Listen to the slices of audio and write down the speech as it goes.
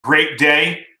Great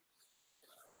day.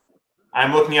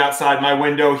 I'm looking outside my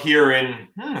window here in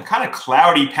kind of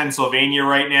cloudy Pennsylvania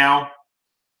right now,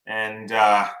 and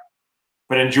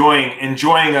but enjoying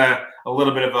a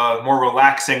little bit of a more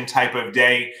relaxing type of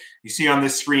day. You see on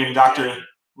this screen, Dr.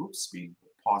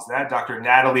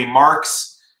 Natalie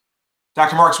Marks.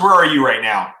 Dr. Marks, where are you right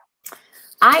now?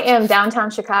 I am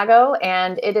downtown Chicago,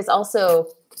 and it is also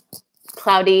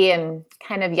cloudy and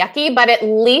kind of yucky, but at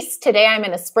least today I'm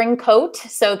in a spring coat.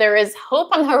 So there is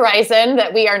hope on the horizon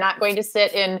that we are not going to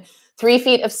sit in 3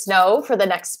 feet of snow for the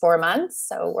next 4 months.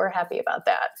 So we're happy about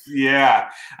that. Yeah,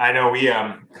 I know we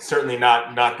certainly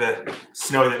not the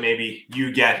snow that maybe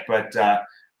you get, but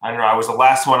I don't know. I was the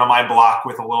last one on my block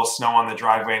with a little snow on the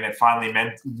driveway, and it finally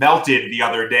melted the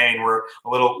other day, and we're a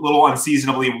little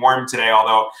unseasonably warm today.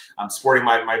 Although I'm sporting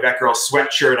my VETgirl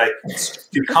sweatshirt, it's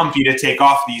too comfy to take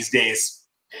off these days.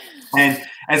 And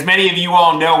as many of you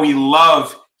all know, we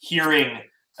love hearing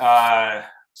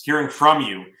from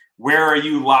you. Where are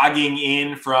you logging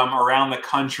in from around the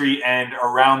country and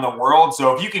around the world?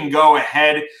 So if you can go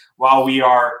ahead while we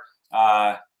are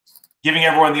giving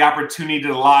everyone the opportunity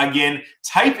to log in,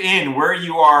 type in where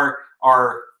you are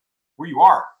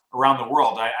around the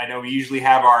world. I know we usually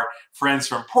have our friends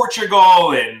from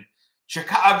Portugal and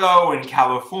Chicago and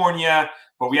California,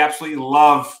 but we absolutely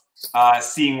love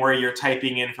seeing where you're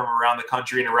typing in from around the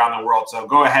country and around the world. So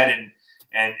go ahead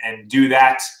and do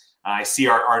that. I see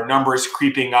our numbers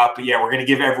creeping up. But yeah, we're going to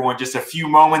give everyone just a few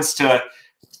moments to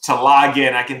log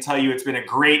in. I can tell you it's been a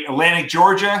great Atlanta,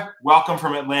 Georgia. Welcome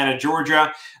from Atlanta,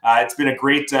 Georgia. It's been a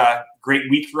great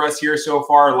week for us here so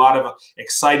far. A lot of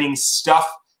exciting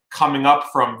stuff coming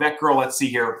up from VETgirl. Let's see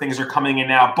here. Things are coming in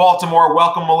now. Baltimore,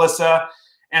 welcome, Melissa.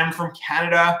 M from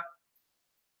Canada.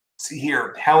 Let's see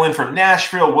here. Helen from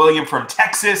Nashville. William from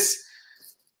Texas.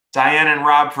 Diane and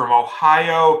Rob from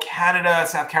Ohio, Canada,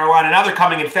 South Carolina. Now they're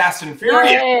coming in fast and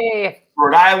furious. Yay.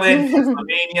 Rhode Island,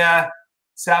 Pennsylvania,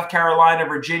 South Carolina,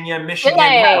 Virginia,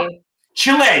 Michigan.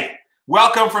 Chile.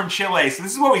 Welcome from Chile. So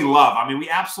this is what we love. I mean, we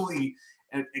absolutely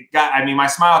my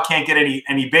smile can't get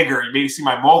any bigger. You maybe see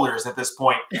my molars at this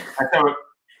point.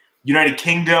 United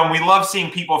Kingdom. We love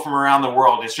seeing people from around the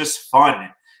world. It's just fun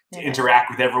to interact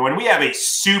with everyone. We have a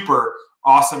super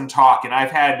awesome talk, and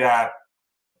I've had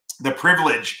the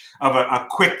privilege of a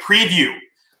quick preview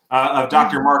of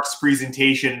Dr. Marks'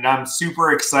 presentation, and I'm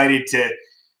super excited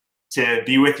to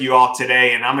be with you all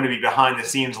today, and I'm going to be behind the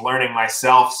scenes learning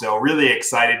myself, so really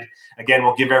excited. Again,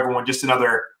 we'll give everyone just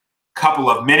another couple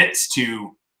of minutes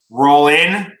to roll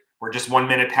in. We're just 1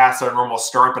 minute past our normal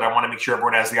start, but I want to make sure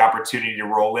everyone has the opportunity to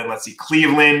roll in. Let's see,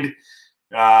 Cleveland.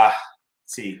 Let's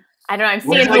see. I don't know. I'm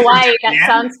seeing Hawaii. That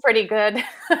sounds pretty good.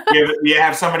 You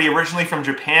have somebody originally from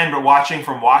Japan, but watching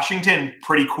from Washington.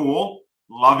 Pretty cool.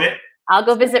 Love it. I'll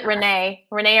go visit Renee.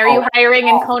 Renee, are you hiring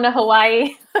in Kona,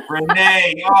 Hawaii?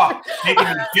 Renee, making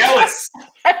me jealous.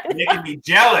 Making me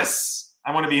jealous.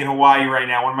 I want to be in Hawaii right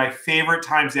now. One of my favorite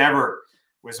times ever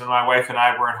was when my wife and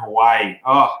I were in Hawaii.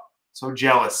 Oh, so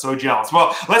jealous, so jealous.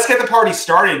 Well, let's get the party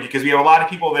started because we have a lot of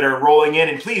people that are rolling in.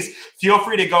 And please feel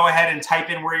free to go ahead and type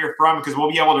in where you're from because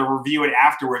we'll be able to review it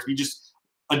afterwards. We just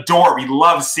adore, we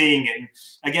love seeing it. And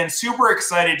again, super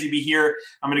excited to be here.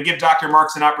 I'm going to give Dr.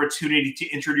 Marks an opportunity to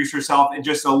introduce herself in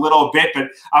just a little bit, but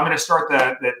I'm going to start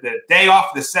the day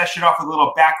off, the session off with a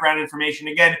little background information.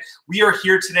 Again, we are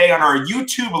here today on our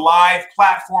YouTube Live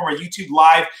platform, our YouTube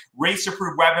Live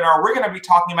race-approved webinar. We're going to be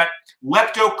talking about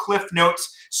Lepto Cliff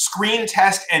Notes, screen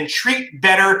test, and treat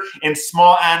better in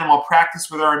small animal practice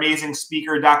with our amazing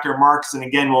speaker, Dr. Marks. And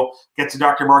again, we'll get to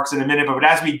Dr. Marks in a minute, but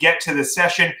as we get to the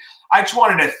session, I just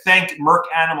wanted to thank Merck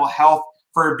Animal Health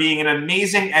for being an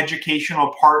amazing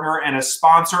educational partner and a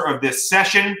sponsor of this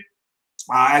session.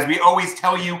 As we always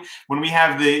tell you, when we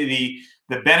have the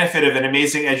benefit of an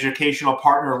amazing educational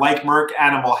partner like Merck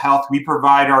Animal Health, we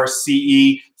provide our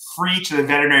CE free to the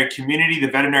veterinary community, the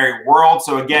veterinary world.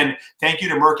 So again, thank you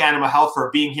to Merck Animal Health for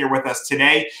being here with us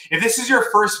today. If this is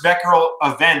your first VETgirl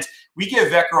event, we give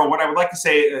VETgirl what I would like to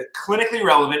say a clinically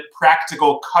relevant,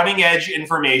 practical, cutting-edge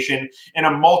information in a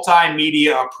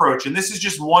multimedia approach. And this is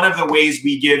just one of the ways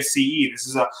we give CE. This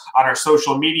is on our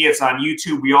social media. It's on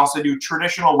YouTube. We also do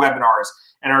traditional webinars.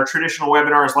 And our traditional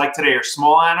webinars like today are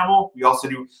small animal. We also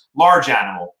do large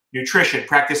animal, nutrition,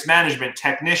 practice management,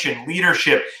 technician,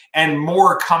 leadership, and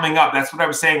more coming up. That's what I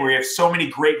was saying. We have so many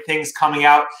great things coming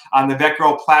out on the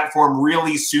VETgirl platform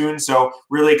really soon. So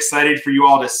really excited for you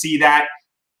all to see that.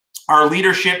 Our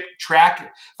leadership track,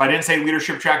 if I didn't say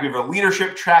leadership track, we have a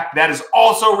leadership track that is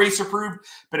also race approved,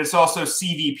 but it's also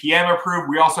CVPM approved.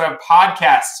 We also have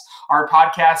podcasts. Our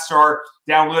podcasts are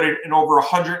downloaded in over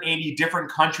 180 different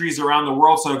countries around the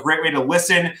world. So a great way to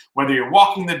listen, whether you're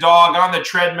walking the dog, on the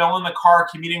treadmill, in the car,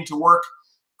 commuting to work.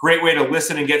 Great way to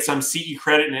listen and get some CE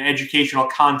credit and educational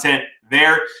content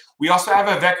there. We also have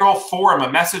a VETgirl forum,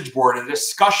 a message board, a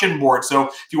discussion board. So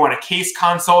if you want a case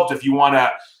consult, if you want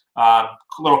a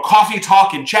little coffee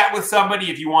talk and chat with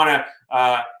somebody, if you want to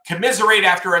commiserate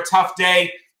after a tough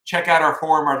day, check out our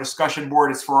forum. Our discussion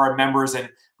board is for our members, and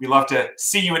we love to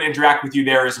see you and interact with you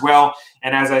there as well.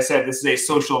 And as I said, this is a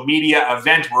social media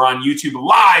event. We're on YouTube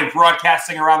live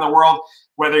broadcasting around the world,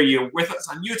 whether you're with us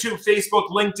on YouTube, Facebook,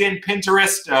 LinkedIn,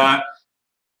 Pinterest,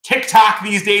 TikTok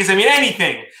these days. I mean,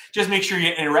 anything. Just make sure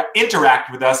you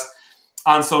interact with us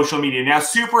on social media. Now,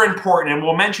 super important, and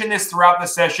we'll mention this throughout the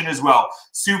session as well.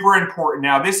 Super important.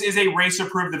 Now, this is a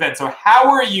race-approved event. So how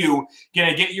are you going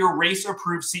to get your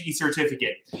race-approved CE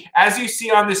certificate? As you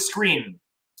see on the screen,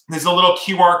 there's a little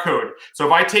QR code. So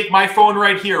if I take my phone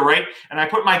right here, right, and I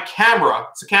put my camera,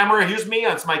 it's a camera, here's me,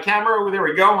 it's my camera, oh, there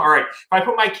we go. All right, if I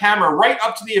put my camera right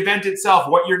up to the event itself,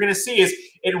 what you're going to see is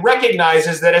it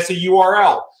recognizes that it's a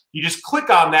URL. You just click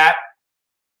on that,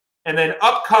 and then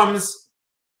up comes,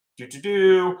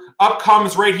 up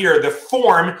comes right here, the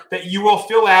form that you will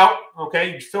fill out,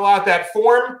 okay? You fill out that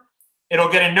form, it'll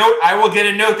get a note. I will get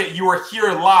a note that you are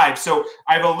here live. So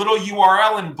I have a little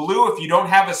URL in blue. If you don't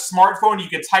have a smartphone, you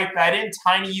can type that in,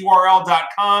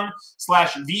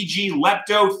 tinyurl.com/VG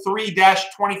Lepto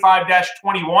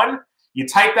 3-25-21. You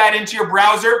type that into your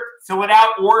browser, fill it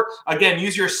out, or again,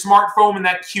 use your smartphone and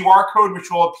that QR code,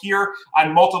 which will appear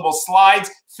on multiple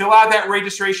slides. Fill out that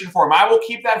registration form. I will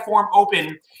keep that form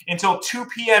open until 2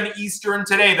 p.m. Eastern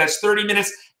today. That's 30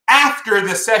 minutes after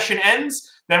the session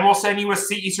ends. Then we'll send you a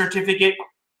CE certificate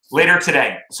later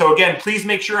today. So again, please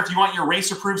make sure if you want your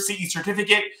race-approved CE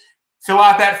certificate, fill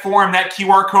out that form, that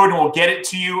QR code, and we'll get it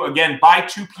to you, again, by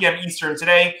 2 p.m. Eastern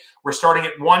today. We're starting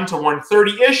at 1 to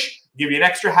 1:30-ish. Give you an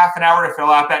extra half an hour to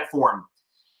fill out that form.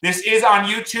 This is on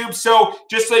YouTube, so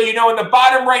just so you know, in the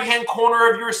bottom right-hand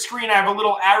corner of your screen, I have a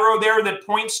little arrow there that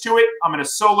points to it. I'm going to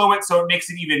solo it so it makes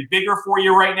it even bigger for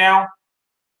you right now.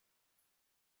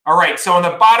 All right, so in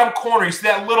the bottom corner, you see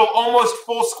that little almost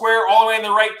full square all the way on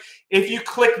the right? If you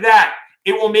click that,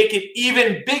 it will make it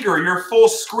even bigger, your full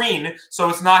screen, so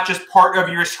it's not just part of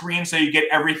your screen, so you get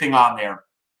everything on there.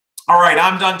 All right,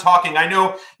 I'm done talking. I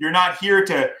know you're not here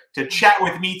to chat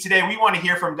with me today. We want to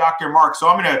hear from Dr. Marks. So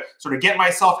I'm going to sort of get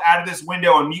myself out of this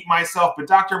window and mute myself. But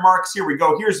Dr. Marks, here we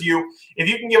go. Here's you. If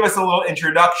you can give us a little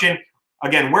introduction.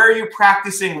 Again, where are you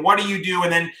practicing? What do you do?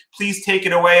 And then please take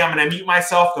it away. I'm going to mute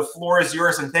myself. The floor is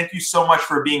yours. And thank you so much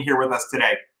for being here with us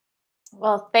today.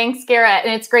 Well, thanks, Garrett.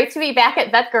 And it's great to be back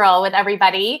at VETgirl with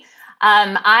everybody.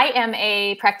 I am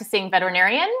a practicing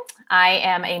veterinarian. I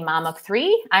am a mom of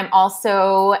 3. I'm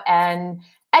also an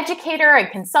educator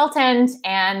and consultant,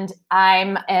 and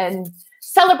I'm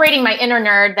celebrating my inner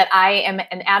nerd that I am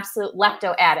an absolute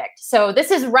lepto addict. So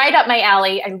this is right up my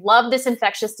alley. I love this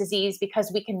infectious disease because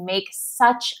we can make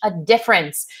such a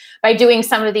difference by doing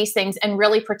some of these things and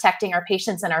really protecting our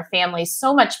patients and our families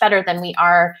so much better than we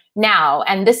are now.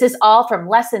 And this is all from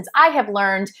lessons I have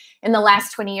learned in the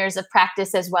last 20 years of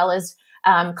practice, as well as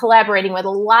collaborating with a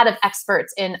lot of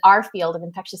experts in our field of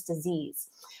infectious disease.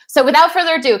 So without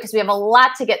further ado, because we have a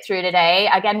lot to get through today,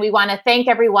 again, we want to thank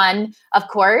everyone, of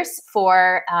course,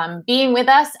 for being with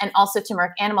us, and also to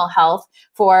Merck Animal Health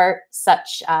for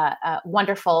such a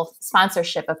wonderful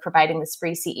sponsorship of providing this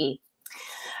free CE.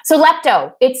 So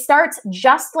lepto, it starts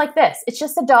just like this. It's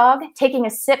just a dog taking a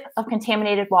sip of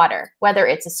contaminated water, whether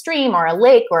it's a stream or a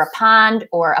lake or a pond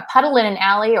or a puddle in an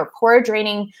alley or poor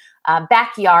draining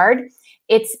backyard.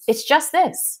 It's just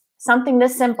this. Something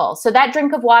this simple. So that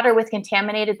drink of water with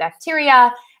contaminated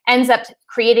bacteria ends up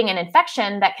creating an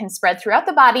infection that can spread throughout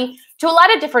the body to a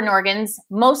lot of different organs.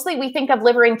 Mostly we think of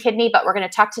liver and kidney, but we're going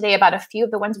to talk today about a few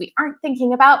of the ones we aren't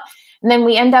thinking about. And then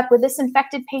we end up with this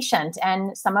infected patient,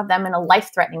 and some of them in a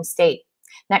life-threatening state.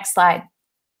 Next slide.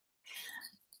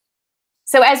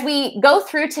 So as we go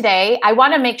through today, I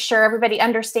want to make sure everybody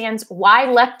understands why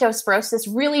leptospirosis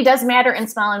really does matter in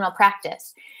small animal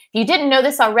practice. If you didn't know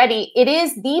this already, it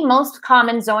is the most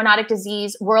common zoonotic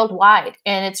disease worldwide,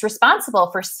 and it's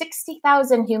responsible for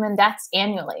 60,000 human deaths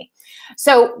annually.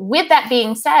 So with that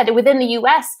being said, within the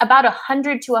US, about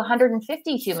 100 to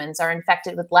 150 humans are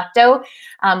infected with lepto.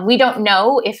 We don't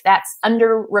know if that's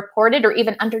underreported or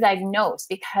even underdiagnosed,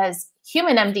 because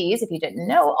human MDs, if you didn't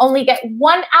know, only get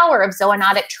 1 hour of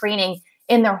zoonotic training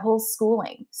in their whole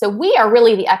schooling. So we are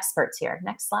really the experts here.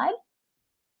 Next slide.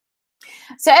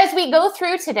 So as we go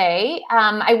through today,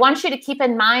 I want you to keep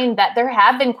in mind that there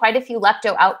have been quite a few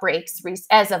lepto outbreaks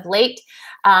as of late.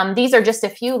 These are just a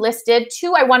few listed.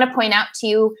 Two I want to point out to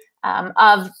you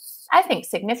of, I think,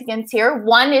 significance here.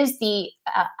 One is the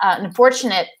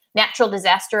unfortunate natural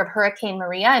disaster of Hurricane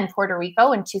Maria in Puerto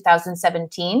Rico in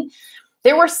 2017.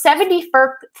 There were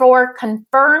 74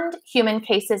 confirmed human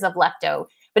cases of lepto.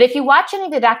 But if you watch any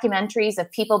of the documentaries of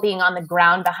people being on the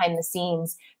ground behind the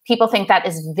scenes, people think that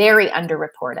is very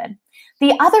underreported.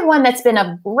 The other one that's been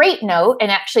of great note,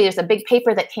 and actually there's a big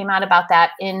paper that came out about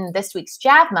that in this week's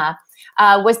JAVMA,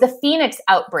 was the Phoenix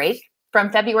outbreak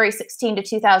from February 16 to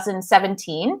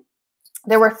 2017.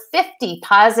 There were 50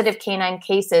 positive canine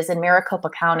cases in Maricopa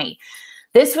County.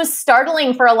 This was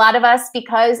startling for a lot of us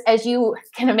because, as you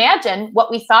can imagine, what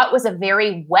we thought was a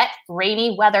very wet,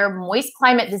 rainy weather, moist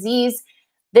climate disease,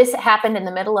 this happened in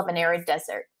the middle of an arid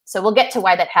desert. So we'll get to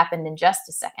why that happened in just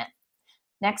a second.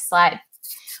 Next slide.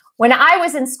 When I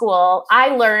was in school, I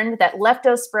learned that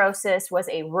leptospirosis was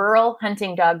a rural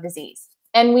hunting dog disease.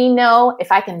 And we know, if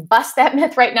I can bust that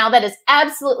myth right now, that is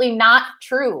absolutely not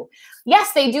true.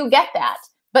 Yes, they do get that.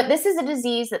 But this is a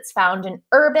disease that's found in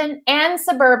urban and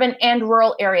suburban and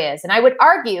rural areas. And I would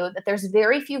argue that there's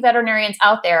very few veterinarians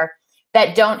out there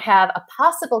that don't have a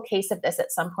possible case of this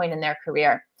at some point in their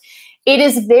career. It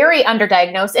is very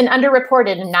underdiagnosed and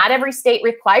underreported, and not every state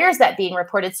requires that being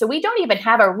reported. So we don't even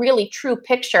have a really true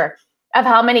picture of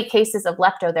how many cases of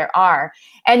lepto there are.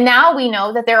 And now we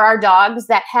know that there are dogs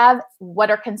that have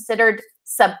what are considered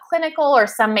subclinical, or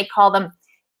some may call them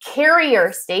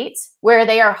carrier states, where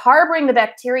they are harboring the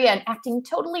bacteria and acting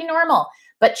totally normal,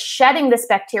 but shedding this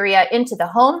bacteria into the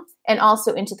home and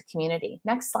also into the community.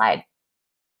 Next slide.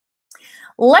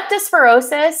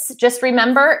 Leptospirosis, just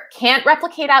remember, can't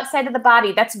replicate outside of the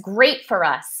body. That's great for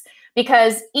us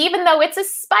because even though it's a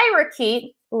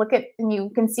spirochete, look at, and you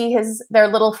can see their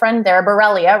little friend there,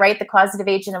 Borrelia, right? The causative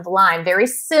agent of Lyme, very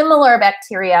similar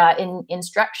bacteria in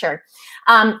structure.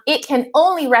 It can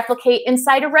only replicate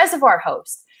inside a reservoir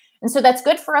host. And so that's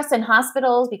good for us in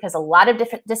hospitals because a lot of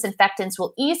different disinfectants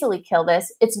will easily kill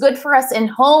this. It's good for us in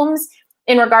homes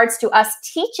in regards to us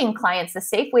teaching clients the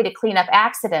safe way to clean up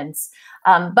accidents.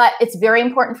 But it's very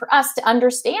important for us to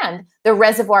understand the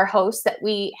reservoir hosts that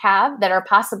we have that are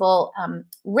possible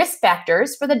risk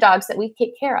factors for the dogs that we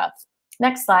take care of.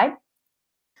 Next slide.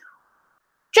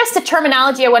 Just a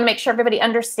terminology I want to make sure everybody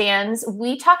understands.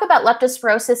 We talk about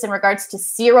leptospirosis in regards to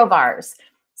serovars.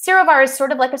 Serovar is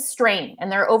sort of like a strain,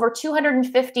 and there are over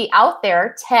 250 out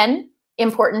there, 10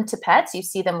 important to pets. You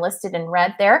see them listed in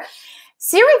red there.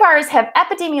 Serovars have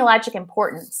epidemiologic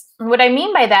importance. And what I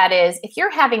mean by that is if you're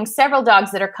having several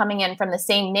dogs that are coming in from the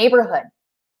same neighborhood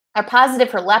are positive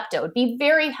for lepto, it'd be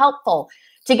very helpful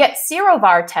to get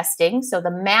serovar testing, so the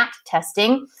MAT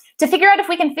testing, to figure out if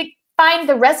we can find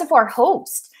the reservoir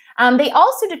host. They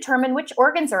also determine which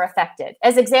organs are affected.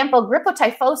 As example,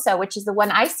 Grippotyphosa, which is the one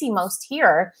I see most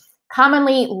here,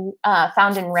 commonly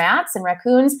found in rats and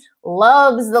raccoons,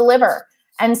 loves the liver.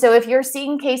 And so if you're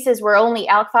seeing cases where only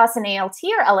alk-phos and ALT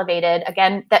are elevated,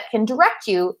 again, that can direct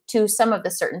you to some of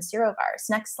the certain serovars.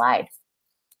 Next slide.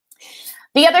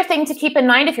 The other thing to keep in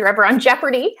mind if you're ever on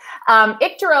Jeopardy,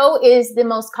 Ictero is the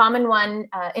most common one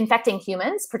infecting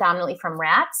humans, predominantly from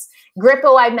rats.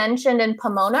 Grippo, I mentioned, and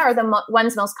Pomona are the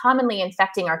ones most commonly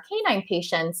infecting our canine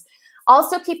patients.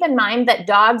 Also keep in mind that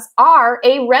dogs are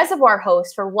a reservoir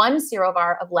host for one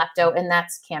serovar of lepto, and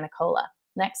that's Canicola.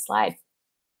 Next slide.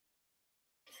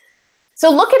 So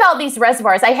look at all these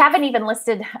reservoirs. I haven't even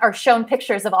listed or shown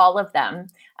pictures of all of them.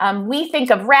 We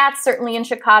think of rats, certainly in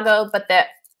Chicago, but the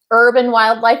urban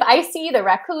wildlife I see, the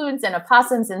raccoons and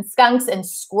opossums and skunks and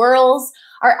squirrels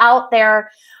are out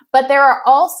there. But there are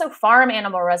also farm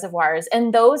animal reservoirs,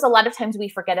 and those a lot of times we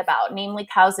forget about, namely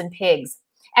cows and pigs.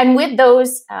 And with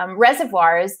those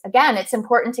reservoirs, again, it's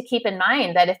important to keep in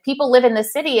mind that if people live in the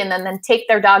city and then take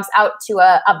their dogs out to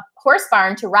a horse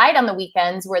barn to ride on the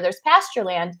weekends where there's pasture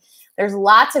land, there's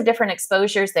lots of different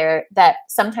exposures there that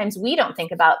sometimes we don't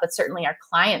think about, but certainly our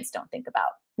clients don't think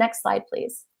about. Next slide,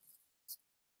 please.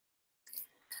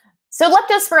 So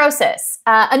leptospirosis,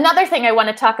 another thing I want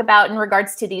to talk about in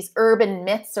regards to these urban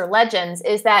myths or legends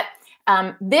is that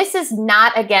this is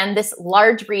not, again, this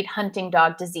large breed hunting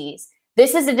dog disease.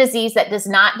 This is a disease that does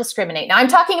not discriminate. Now, I'm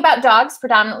talking about dogs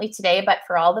predominantly today, but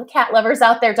for all the cat lovers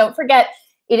out there, don't forget,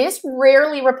 it is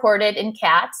rarely reported in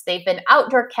cats. They've been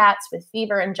outdoor cats with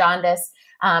fever and jaundice.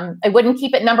 I wouldn't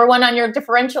keep it #1 on your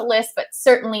differential list, but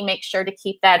certainly make sure to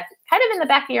keep that kind of in the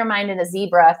back of your mind in a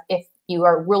zebra if you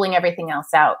are ruling everything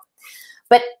else out.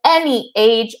 But any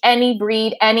age, any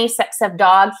breed, any sex of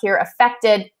dog here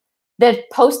affected, The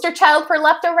poster child for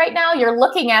lepto right now, you're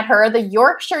looking at her, the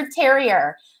Yorkshire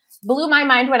Terrier. Blew my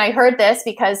mind when I heard this,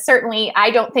 because certainly I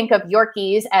don't think of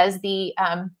Yorkies as the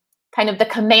kind of the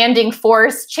commanding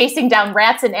force chasing down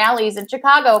rats in alleys in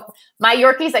Chicago. My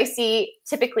Yorkies I see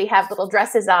typically have little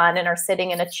dresses on and are sitting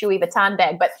in a chewy baton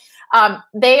bag, but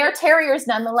they are terriers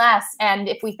nonetheless. And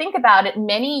if we think about it,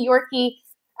 many Yorkie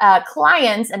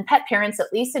clients and pet parents,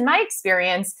 at least in my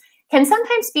experience, can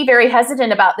sometimes be very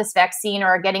hesitant about this vaccine, or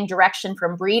are getting direction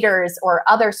from breeders or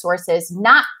other sources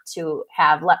not to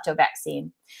have lepto vaccine.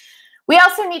 We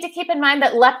also need to keep in mind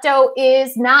that lepto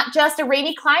is not just a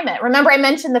rainy climate. Remember, I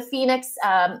mentioned the Phoenix,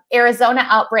 Arizona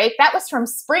outbreak. That was from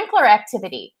sprinkler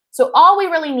activity. So all we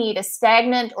really need is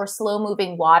stagnant or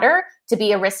slow-moving water to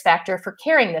be a risk factor for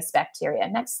carrying this bacteria.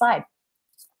 Next slide.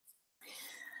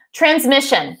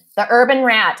 Transmission, the urban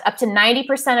rat. Up to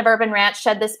 90% of urban rats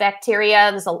shed this bacteria.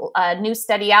 There's a new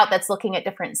study out that's looking at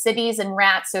different cities and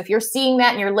rats. So if you're seeing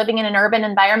that and you're living in an urban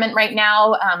environment right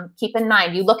now, keep in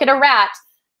mind, you look at a rat,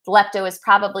 lepto is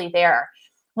probably there.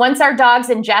 Once our dogs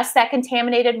ingest that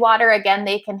contaminated water, again,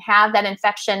 they can have that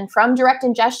infection from direct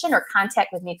ingestion or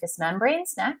contact with mucous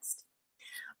membranes. Next.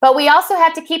 But we also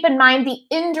have to keep in mind the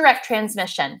indirect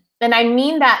transmission. And I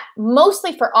mean that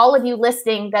mostly for all of you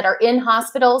listening that are in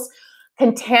hospitals.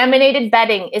 Contaminated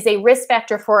bedding is a risk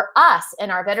factor for us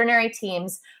and our veterinary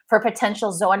teams for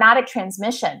potential zoonotic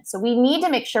transmission. So we need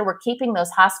to make sure we're keeping those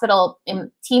hospital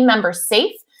team members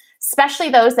safe, especially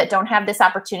those that don't have this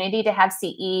opportunity to have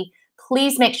CE.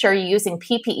 Please make sure you're using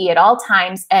PPE at all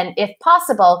times, and if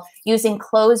possible, using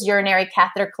closed urinary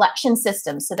catheter collection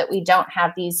systems so that we don't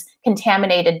have these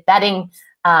contaminated bedding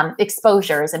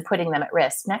exposures and putting them at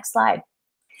risk. Next slide.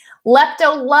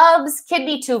 Lepto loves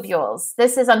kidney tubules.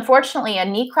 This is unfortunately a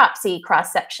necropsy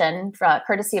cross-section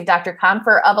courtesy of Dr.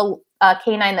 Comfer of a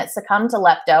canine that succumbed to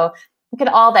lepto. Look at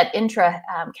all that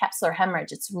intracapsular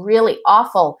hemorrhage. It's really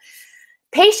awful.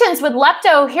 Patients with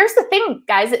lepto, here's the thing,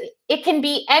 guys, it can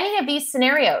be any of these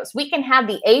scenarios. We can have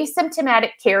the asymptomatic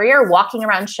carrier walking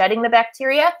around shedding the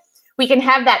bacteria. We can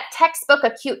have that textbook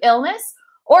acute illness,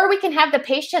 or we can have the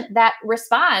patient that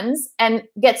responds and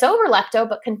gets over lepto,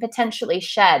 but can potentially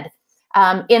shed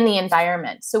in the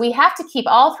environment. So we have to keep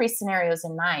all three scenarios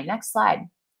in mind. Next slide.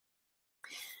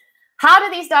 How do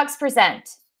these dogs present?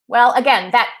 Well,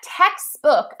 again, that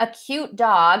textbook acute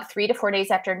dog 3 to 4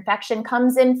 days after infection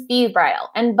comes in febrile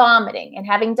and vomiting and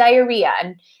having diarrhea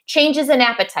and changes in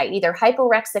appetite, either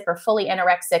hyporexic or fully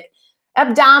anorexic,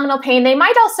 abdominal pain. They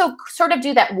might also sort of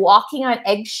do that walking on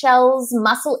eggshells,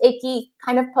 muscle achy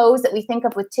kind of pose that we think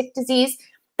of with tick disease.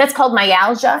 That's called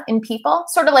myalgia in people,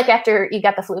 sort of like after you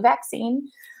got the flu vaccine.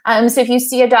 So if you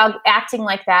see a dog acting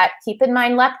like that, keep in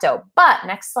mind lepto. But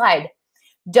next slide.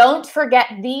 Don't forget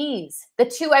these. The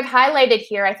two I've highlighted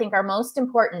here I think are most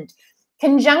important.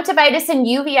 Conjunctivitis and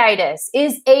uveitis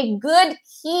is a good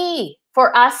key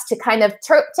for us to kind of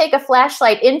take a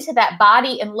flashlight into that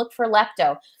body and look for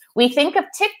lepto. We think of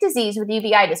tick disease with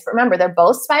uveitis, but remember, they're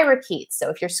both spirochetes. So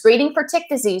if you're screening for tick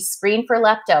disease, screen for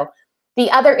lepto.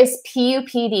 The other is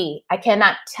PUPD. I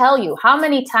cannot tell you how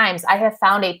many times I have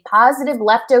found a positive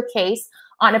lepto case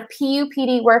on a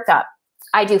PUPD workup.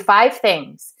 I do 5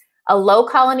 things: a low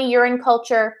colony urine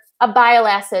culture, a bile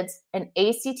acids, an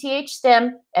ACTH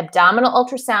stim, abdominal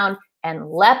ultrasound, and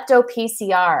lepto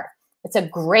PCR. It's a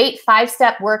great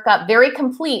 5-step workup, very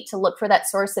complete to look for that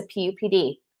source of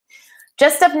PUPD.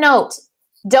 Just of note,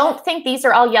 don't think these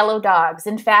are all yellow dogs.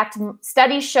 In fact,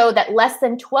 studies show that less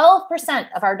than 12%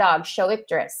 of our dogs show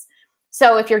icterus.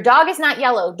 So if your dog is not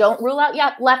yellow, don't rule out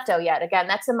lepto yet. Again,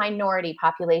 that's a minority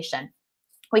population.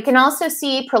 We can also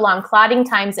see prolonged clotting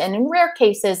times and, in rare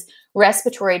cases,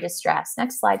 respiratory distress.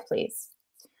 Next slide, please.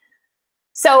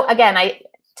 So again, I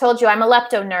told you I'm a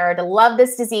lepto nerd. I love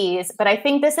this disease, but I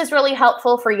think this is really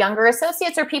helpful for younger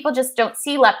associates or people just don't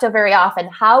see lepto very often.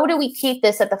 How do we keep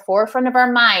this at the forefront of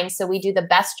our minds so we do the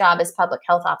best job as public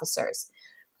health officers?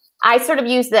 I sort of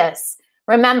use this.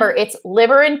 Remember, it's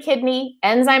liver and kidney,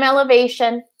 enzyme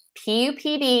elevation,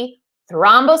 PUPD,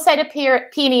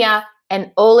 thrombocytopenia,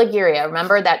 and oliguria.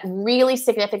 Remember that really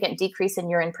significant decrease in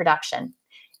urine production.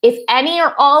 If any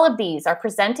or all of these are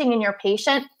presenting in your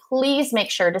patient, please make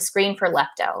sure to screen for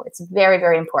lepto. It's very,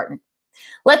 very important.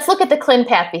 Let's look at the clin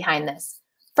path behind this.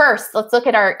 First, let's look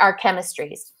at our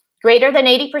chemistries. Greater than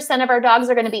 80% of our dogs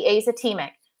are going to be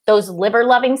azotemic. Those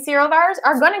liver-loving serovars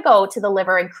are going to go to the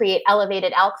liver and create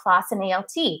elevated alk phos and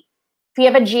ALT. If you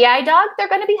have a GI dog, they're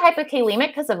going to be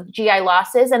hypokalemic because of GI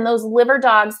losses, and those liver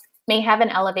dogs may have an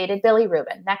elevated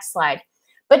bilirubin. Next slide.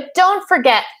 But don't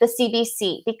forget the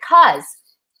CBC, because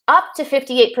up to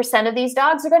 58% of these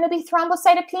dogs are going to be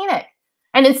thrombocytopenic.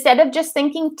 And instead of just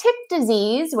thinking tick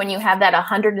disease, when you have that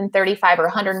 135 or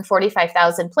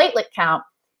 145,000 platelet count,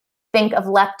 think of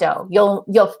lepto.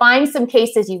 You'll find some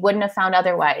cases you wouldn't have found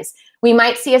otherwise. We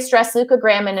might see a stress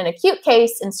leukogram in an acute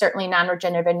case and certainly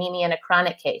non-regenerative anemia in a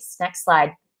chronic case. Next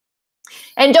slide.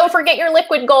 And don't forget your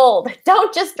liquid gold.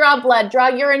 Don't just draw blood, draw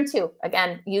urine too.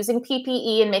 Again, using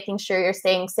PPE and making sure you're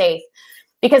staying safe,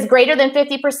 because greater than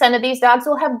 50% of these dogs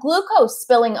will have glucose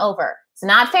spilling over. It's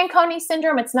not Fanconi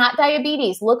syndrome. It's not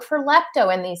diabetes. Look for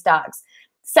lepto in these dogs.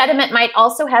 Sediment might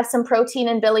also have some protein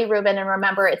and bilirubin, and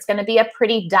remember, it's going to be a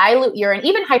pretty dilute urine.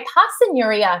 Even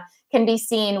hyposynuria can be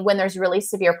seen when there's really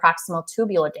severe proximal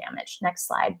tubular damage. Next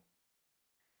slide.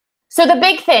 So the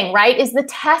big thing, right, is the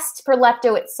test for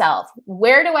lepto itself.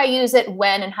 Where do I use it,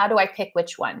 when, and how do I pick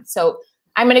which one? So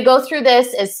I'm going to go through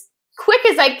this as quick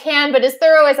as I can, but as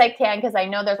thorough as I can, because I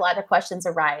know there's a lot of questions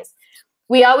arise.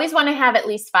 We always want to have at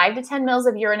least 5 to 10 mils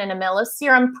of urine and a mil of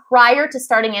serum prior to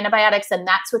starting antibiotics, and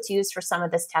that's what's used for some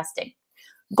of this testing.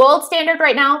 Gold standard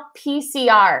right now,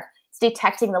 PCR. It's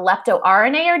detecting the lepto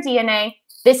RNA or DNA.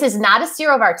 This is not a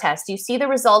serovar test. You see the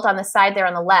result on the side there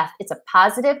on the left. It's a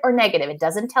positive or negative. It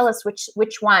doesn't tell us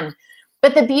which one.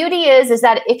 But the beauty is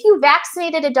that if you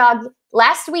vaccinated a dog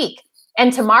last week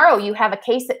and tomorrow you have a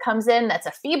case that comes in that's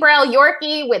a febrile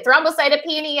Yorkie with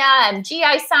thrombocytopenia and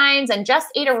GI signs and just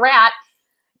ate a rat,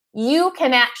 you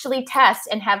can actually test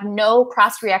and have no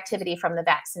cross-reactivity from the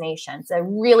vaccination. It's a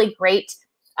really great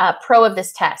pro of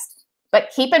this test.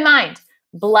 But keep in mind,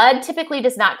 blood typically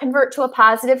does not convert to a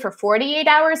positive for 48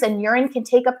 hours, and urine can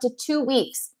take up to 2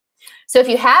 weeks. So if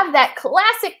you have that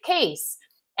classic case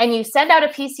and you send out a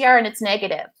PCR and it's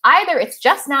negative, either it's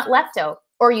just not lepto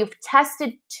or you've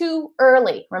tested too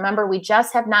early. Remember, we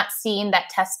just have not seen that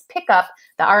test pick up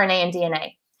the RNA and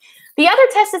DNA. The other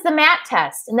test is the MAT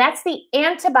test, and that's the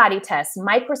antibody test,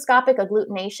 microscopic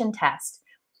agglutination test.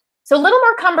 So a little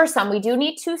more cumbersome. We do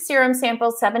need 2 serum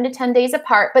samples 7 to 10 days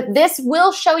apart, but this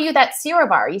will show you that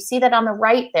serovar. You see that on the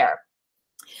right there.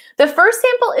 The first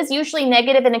sample is usually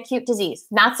negative in acute disease.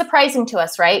 Not surprising to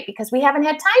us, right? Because we haven't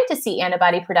had time to see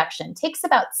antibody production. It takes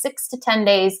about 6 to 10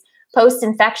 days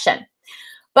post-infection.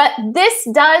 But this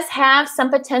does have some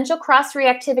potential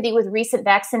cross-reactivity with recent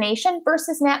vaccination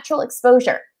versus natural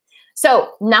exposure.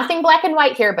 So nothing black and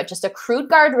white here, but just a crude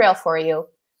guardrail for you.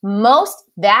 Most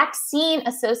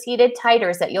vaccine-associated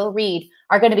titers that you'll read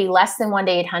are going to be less than 1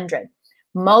 to 800.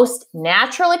 Most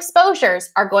natural exposures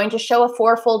are going to show a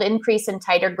 4-fold increase in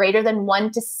titer greater than 1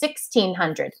 to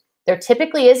 1600. There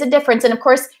typically is a difference. And of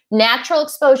course, natural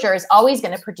exposure is always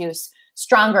going to produce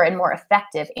stronger and more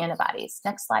effective antibodies.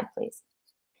 Next slide, please.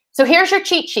 So here's your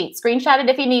cheat sheet. Screenshot it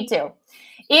if you need to.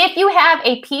 If you have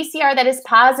a PCR that is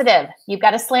positive, you've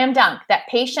got a slam dunk. That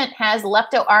patient has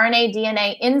lepto RNA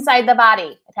DNA inside the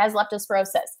body. It has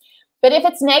leptospirosis. But if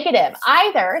it's negative,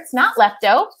 either it's not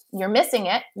lepto, you're missing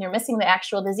it, you're missing the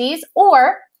actual disease,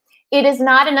 or it is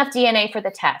not enough DNA for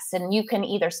the test. And you can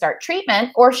either start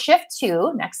treatment or shift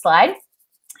to, next slide,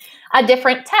 a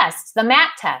different test, the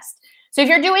MAT test. So if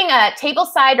you're doing a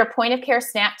tableside or point of care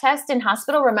SNAP test in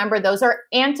hospital, remember those are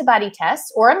antibody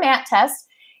tests or a MAT test.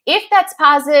 If that's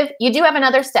positive, you do have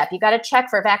another step. You got to check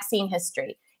for vaccine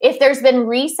history. If there's been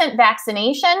recent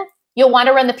vaccination, you'll want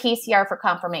to run the PCR for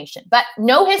confirmation. But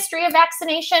no history of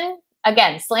vaccination,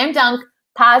 again, slam dunk,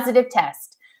 positive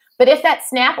test. But if that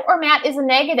SNAP or MAT is a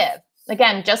negative,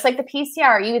 again, just like the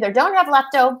PCR, you either don't have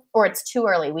lepto or it's too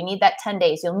early. We need that 10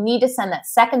 days. You'll need to send that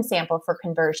second sample for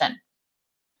conversion.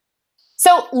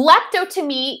 So lepto to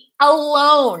me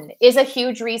alone is a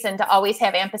huge reason to always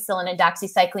have ampicillin and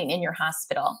doxycycline in your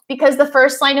hospital, because the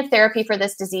first line of therapy for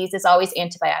this disease is always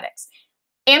antibiotics.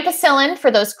 Ampicillin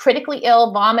for those critically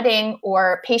ill, vomiting,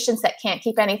 or patients that can't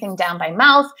keep anything down by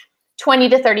mouth, 20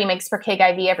 to 30 mg per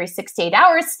kg IV every 6 to 8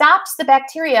 hours stops the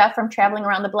bacteria from traveling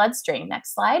around the bloodstream.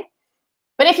 Next slide.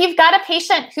 But if you've got a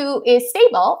patient who is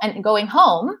stable and going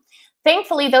home,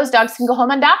 thankfully those dogs can go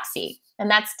home on doxy. And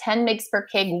that's 10 mg per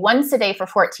kg once a day for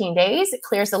 14 days. It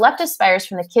clears the leptospires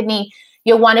from the kidney.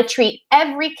 You'll want to treat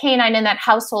every canine in that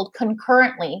household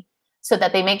concurrently so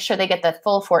that they make sure they get the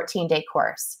full 14-day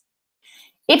course.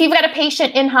 If you've got a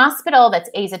patient in hospital that's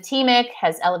azotemic,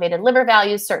 has elevated liver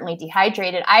values, certainly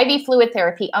dehydrated, IV fluid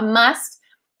therapy, a must.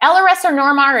 LRS or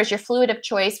Normar is your fluid of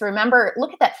choice. Remember,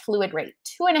 look at that fluid rate,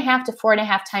 2.5 to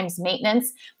 4.5 times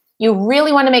maintenance. You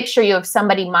really want to make sure you have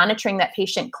somebody monitoring that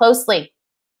patient closely,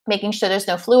 making sure there's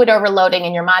no fluid overloading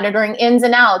and you're monitoring ins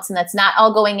and outs, and that's not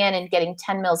all going in and getting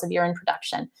 10 mils of urine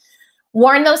production.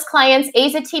 Warn those clients,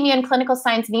 azotemia and clinical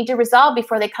signs need to resolve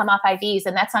before they come off IVs,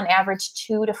 and that's on average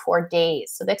 2 to 4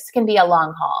 days. So this can be a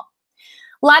long haul.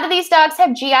 A lot of these dogs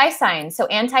have GI signs, so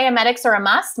antiemetics are a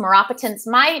must. Meropitan's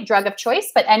my drug of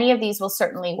choice, but any of these will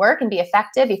certainly work and be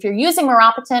effective. If you're using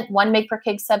meropitant, 1 mg per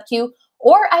kg sub-Q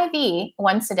or IV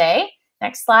once a day.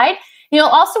 Next slide. You'll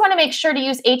also want to make sure to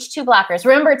use H2 blockers.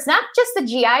 Remember, it's not just the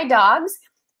GI dogs.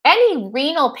 Any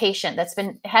renal patient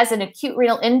has an acute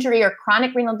renal injury or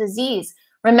chronic renal disease,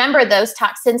 remember those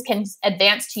toxins can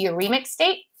advance to uremic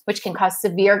state, which can cause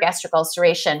severe gastric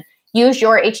ulceration. Use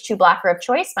your H2 blocker of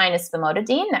choice, minus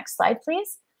famotidine. Next slide,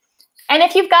 please. And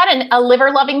if you've got a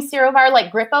liver-loving serovar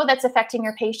like Gripo that's affecting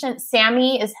your patient,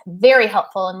 SAMI is very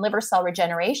helpful in liver cell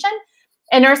regeneration.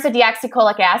 And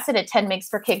ursodeoxycholic acid at 10 mg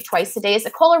per kg twice a day is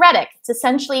a choleretic. It's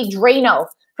essentially Drano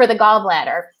for the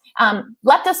gallbladder.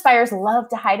 Leptospires love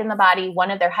to hide in the body.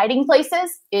 One of their hiding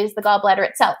places is the gallbladder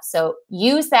itself. So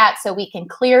use that so we can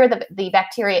clear the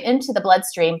bacteria into the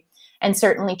bloodstream and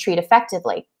certainly treat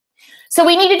effectively. So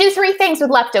we need to do 3 things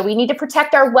with Lepto. We need to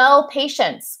protect our well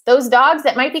patients, those dogs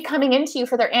that might be coming into you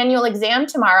for their annual exam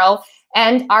tomorrow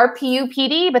and are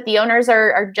PUPD, but the owners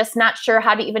are just not sure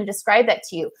how to even describe that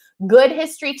to you. Good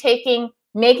history taking,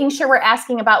 making sure we're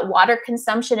asking about water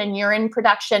consumption and urine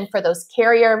production for those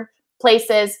carrier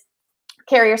places,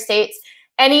 carrier states,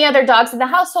 any other dogs in the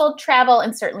household, travel,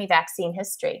 and certainly vaccine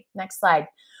history. Next slide.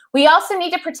 We also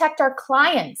need to protect our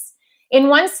clients. In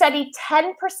one study,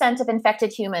 10% of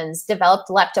infected humans developed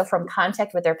lepto from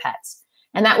contact with their pets.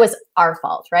 And that was our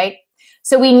fault, right?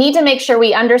 So we need to make sure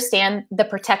we understand the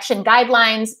protection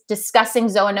guidelines, discussing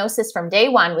zoonosis from day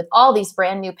one with all these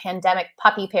brand new pandemic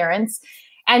puppy parents,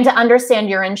 and to understand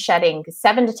urine shedding.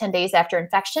 7 to 10 days after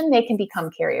infection, they can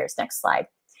become carriers. Next slide.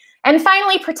 And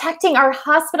finally, protecting our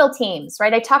hospital teams,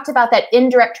 right? I talked about that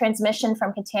indirect transmission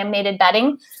from contaminated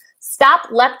bedding.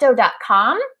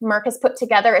 StopLepto.com, Merck has put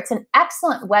together. It's an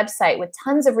excellent website with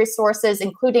tons of resources,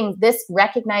 including this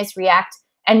Recognize, React,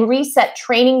 and Reset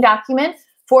training document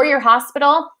for your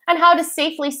hospital on how to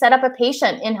safely set up a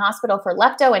patient in hospital for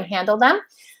lepto and handle them.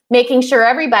 Making sure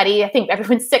everybody, I think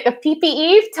everyone's sick of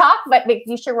PPE talk, but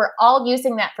making sure we're all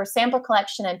using that for sample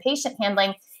collection and patient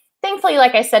handling. Thankfully,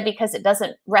 like I said, because it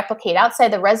doesn't replicate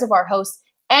outside the reservoir host,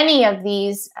 any of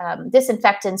these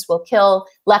disinfectants will kill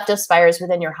leptospires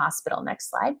within your hospital. Next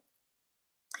slide.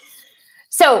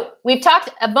 So we've talked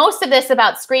most of this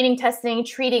about screening, testing,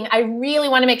 treating. I really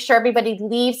want to make sure everybody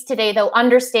leaves today, though,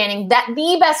 understanding that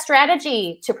the best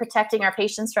strategy to protecting our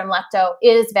patients from lepto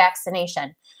is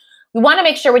vaccination. We want to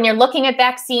make sure when you're looking at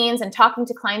vaccines and talking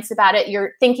to clients about it,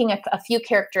 you're thinking a few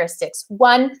characteristics.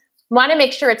 One, want to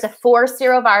make sure it's a 4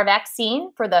 serovar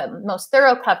vaccine for the most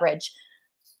thorough coverage.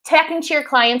 Talking to your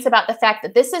clients about the fact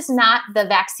that this is not the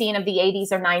vaccine of the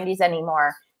 80s or 90s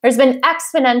anymore. There's been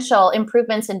exponential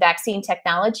improvements in vaccine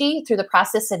technology through the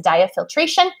process of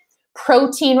diafiltration,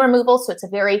 protein removal, so it's a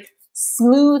very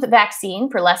smooth vaccine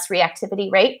for less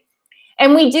reactivity rate.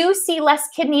 And we do see less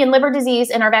kidney and liver disease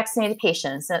in our vaccinated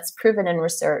patients. That's proven in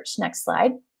research. Next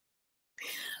slide.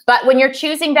 But when you're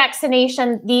choosing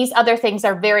vaccination, these other things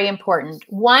are very important.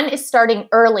 One is starting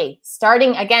early,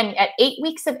 starting again at 8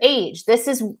 weeks of age. This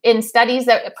is in studies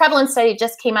that a prevalence study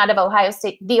just came out of Ohio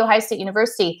State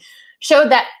University,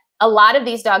 showed that a lot of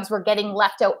these dogs were getting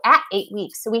lepto at 8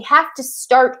 weeks. So we have to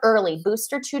start early,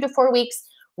 booster 2 to 4 weeks,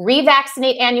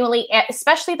 revaccinate annually,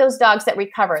 especially those dogs that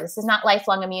recover. This is not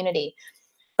lifelong immunity.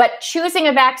 But choosing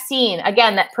a vaccine,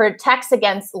 again, that protects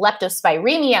against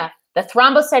leptospiremia, the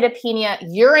thrombocytopenia,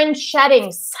 urine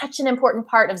shedding, such an important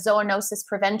part of zoonosis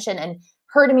prevention and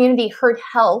herd immunity, herd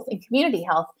health, and community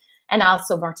health, and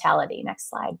also mortality. Next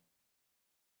slide.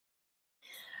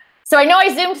 So I know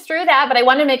I zoomed through that, but I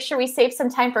want to make sure we save some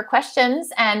time for questions.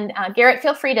 And Garrett,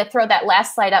 feel free to throw that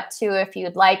last slide up too if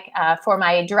you'd like for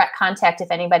my direct contact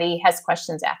if anybody has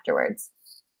questions afterwards.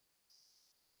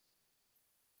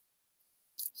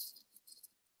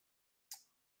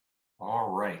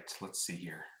 All right, let's see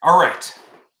here. All right,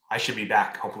 I should be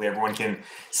back. Hopefully everyone can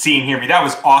see and hear me. That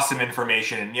was awesome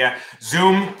information. And yeah,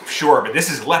 Zoom, sure, but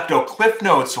this is Lepto Cliff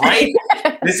Notes, right?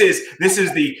 This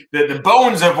is the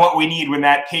bones of what we need when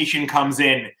that patient comes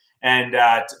in and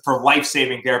for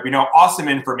life-saving therapy. No, awesome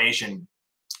information.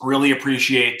 Really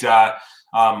appreciate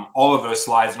all of those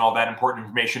slides and all that important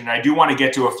information. And I do want to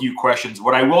get to a few questions.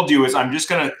 What I will do is I'm just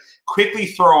going to quickly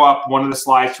throw up one of the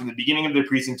slides from the beginning of the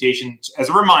presentation as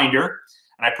a reminder.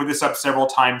 And I put this up several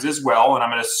times as well. And I'm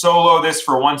going to solo this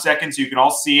for 1 second so you can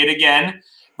all see it again.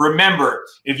 Remember,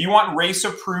 if you want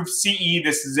race-approved CE,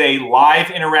 this is a live,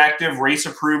 interactive,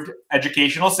 race-approved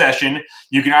educational session.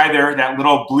 You can either, that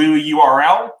little blue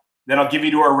URL, that'll give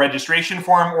you to our registration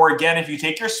form, or again, if you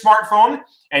take your smartphone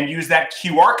and use that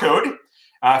QR code,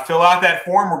 fill out that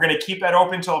form. We're going to keep that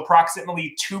open until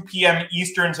approximately 2 p.m.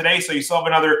 Eastern today. So you still have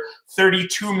another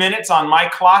 32 minutes on my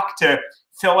clock to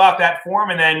fill out that form.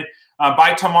 And then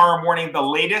by tomorrow morning, the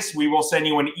latest, we will send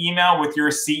you an email with your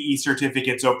CE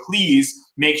certificate. So please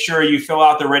make sure you fill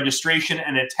out the registration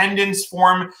and attendance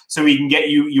form so we can get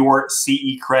you your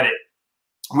CE credit.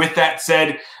 With that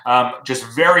said, just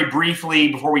very briefly,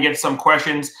 before we get to some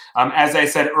questions, as I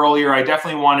said earlier, I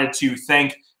definitely wanted to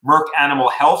thank Merck Animal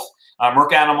Health.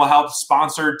 Merck Animal Health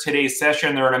sponsored today's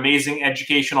session. They're an amazing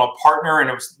educational partner, and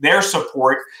it was their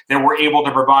support that we're able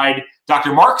to provide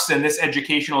Dr. Marks in this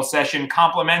educational session,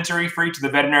 complimentary, free to the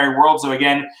veterinary world. So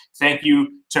again, thank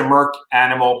you to Merck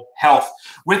Animal Health.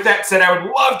 With that said, I would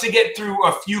love to get through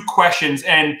a few questions,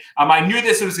 and I knew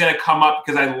this was going to come up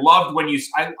because I loved when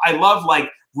I love like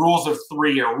rules of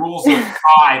 3 or rules of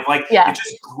 5. Like it's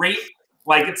just great.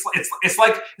 Like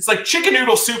it's like chicken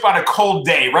noodle soup on a cold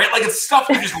day, right? Like it's stuff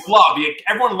you just love.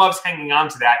 Everyone loves hanging on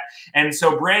to that. And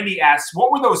so Brandy asks,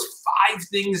 what were those 5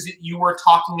 things that you were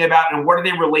talking about, and what do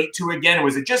they relate to again?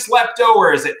 Was it just lepto,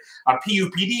 or is it a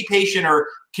PUPD patient, or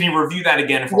can you review that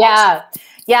again for us?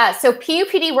 Yeah. So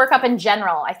PUPD workup in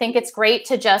general, I think it's great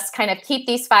to just kind of keep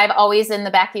these 5 always in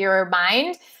the back of your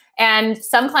mind. And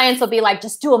some clients will be like,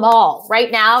 just do them all right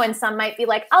now. And some might be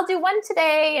like, I'll do 1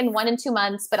 today and 1 in 2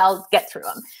 months, but I'll get through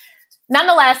them.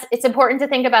 Nonetheless, it's important to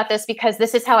think about this because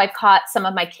this is how I've caught some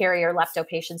of my carrier lepto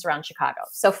patients around Chicago.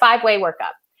 So 5-way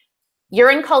workup.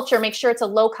 Urine culture, make sure it's a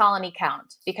low colony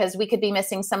count because we could be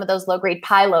missing some of those low-grade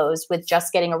pylos with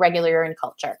just getting a regular urine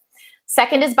culture.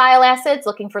 Second is bile acids,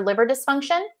 looking for liver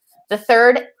dysfunction. The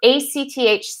third,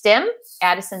 ACTH stim,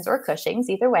 Addison's or Cushing's,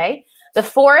 either way. The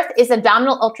 4th is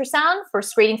abdominal ultrasound for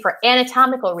screening for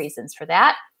anatomical reasons for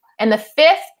that. And the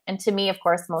 5th, and to me, of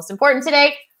course, most important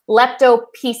today, lepto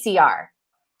PCR.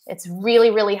 It's really,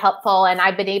 really helpful. And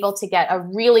I've been able to get a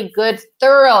really good,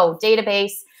 thorough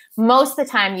database. Most of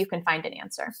the time you can find an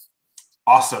answer.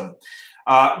 Awesome.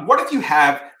 What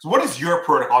is your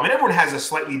protocol? I mean, everyone has a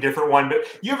slightly different one, but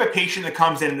you have a patient that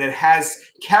comes in that has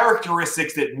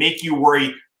characteristics that make you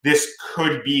worry this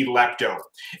could be lepto.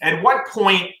 At what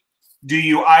point do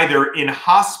you either in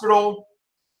hospital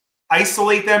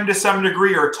isolate them to some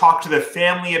degree or talk to the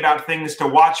family about things to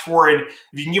watch for? And if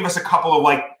you can give us a couple of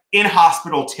like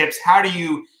in-hospital tips, how do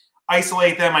you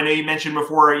isolate them? I know you mentioned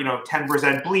before,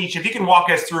 10% bleach. If you can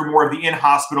walk us through more of the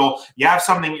in-hospital, you have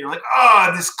something you're like,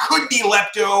 this could be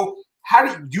lepto.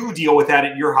 How do you deal with that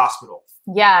at your hospital?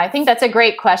 Yeah, I think that's a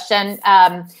great question.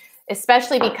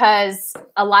 Especially because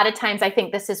a lot of times I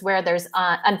think this is where there's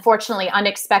unfortunately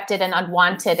unexpected and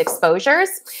unwanted exposures.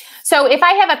 So if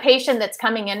I have a patient that's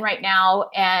coming in right now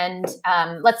and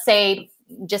let's say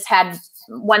just had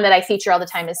one that I feature all the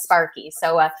time is Sparky.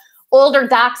 So a older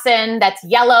dachshund that's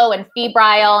yellow and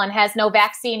febrile and has no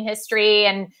vaccine history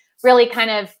and really kind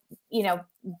of,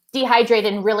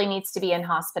 dehydrated and really needs to be in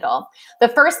hospital. The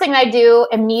first thing I do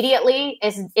immediately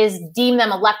is deem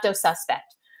them a lepto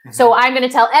suspect. So I'm going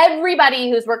to tell everybody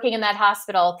who's working in that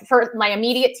hospital, for my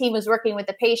immediate team who's working with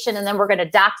the patient, and then we're going to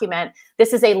document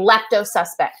this is a lepto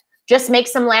suspect. Just make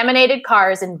some laminated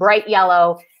cars in bright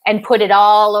yellow and put it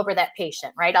all over that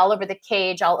patient, right? All over the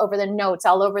cage, all over the notes,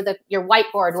 all over your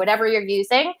whiteboard, whatever you're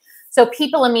using. So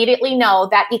people immediately know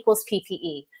that equals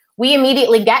PPE. We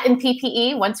immediately get in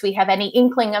PPE once we have any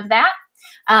inkling of that.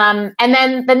 And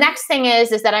then the next thing is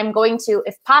that I'm going to,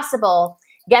 if possible,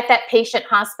 get that patient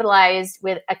hospitalized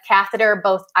with a catheter,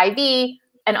 both IV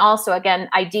and also, again,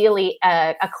 ideally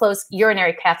a closed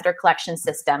urinary catheter collection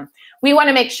system. We want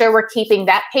to make sure we're keeping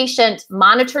that patient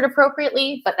monitored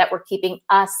appropriately, but that we're keeping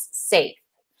us safe.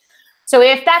 So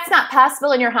if that's not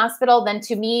possible in your hospital, then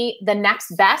to me, the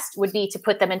next best would be to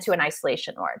put them into an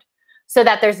isolation ward so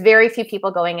that there's very few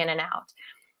people going in and out.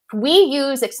 We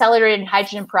use accelerated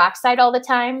hydrogen peroxide all the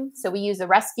time. So we use the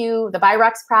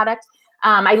Virox product.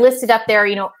 I listed up there,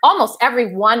 almost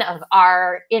every one of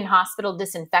our in-hospital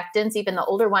disinfectants, even the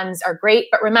older ones are great.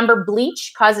 But remember,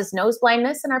 bleach causes nose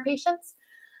blindness in our patients.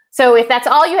 So if that's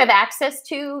all you have access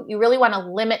to, you really want to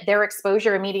limit their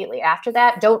exposure immediately after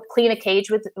that. Don't clean a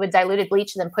cage with diluted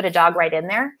bleach and then put a dog right in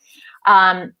there.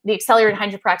 The accelerated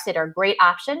hydrogen peroxide are a great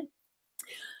option.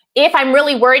 If I'm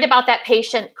really worried about that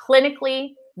patient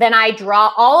clinically, then I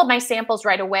draw all of my samples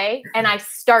right away and I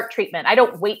start treatment. I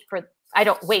don't wait for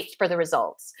the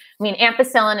results. I mean,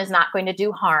 ampicillin is not going to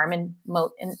do harm in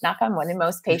knock on wood in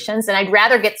most patients. And I'd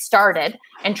rather get started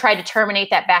and try to terminate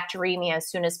that bacteremia as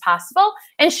soon as possible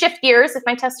and shift gears if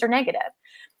my tests are negative.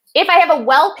 If I have a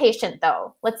well patient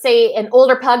though, let's say an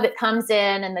older pug that comes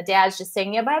in and the dad's just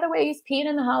saying, yeah, by the way, he's peeing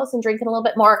in the house and drinking a little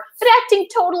bit more, but acting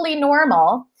totally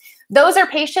normal, Those are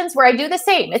patients where I do the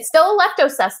same. It's still a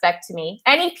lepto suspect to me.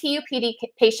 Any PUPD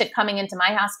patient coming into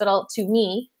my hospital to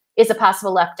me is a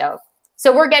possible lepto.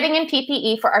 So we're getting in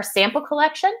PPE for our sample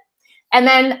collection. And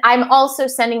then I'm also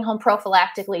sending home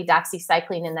prophylactically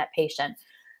doxycycline in that patient.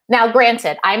 Now,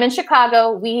 granted, I'm in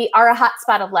Chicago. We are a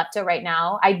hotspot of lepto right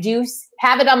now. I do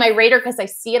have it on my radar because I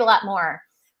see it a lot more.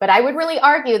 But I would really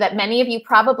argue that many of you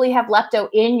probably have lepto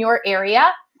in your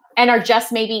area and are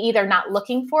just maybe either not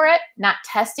looking for it, not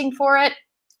testing for it,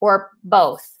 or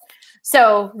both.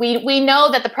 So we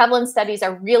know that the prevalence studies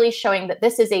are really showing that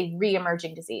this is a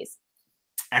re-emerging disease.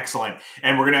 Excellent.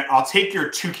 And I'll take your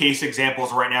 2 case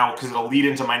examples right now because it'll lead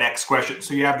into my next question.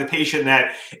 So you have the patient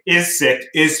that is sick,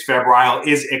 is febrile,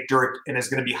 is icteric, and is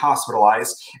going to be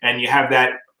hospitalized. And you have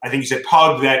that, I think you said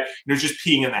pug that just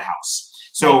peeing in the house.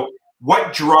 So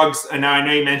what drugs, and now I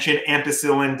know you mentioned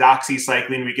ampicillin,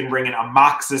 doxycycline, we can bring in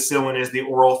amoxicillin as the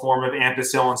oral form of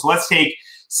ampicillin. So let's take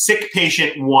sick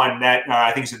patient 1 that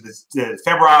I think is the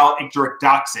febrile icteric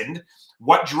dachshund.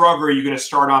 What drug are you going to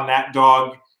start on that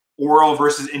dog? Oral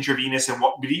versus intravenous, and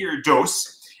what would be your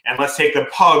dose? And let's take the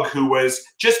pug who was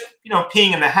just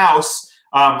peeing in the house.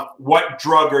 What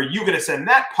drug are you going to send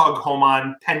that pug home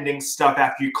on pending stuff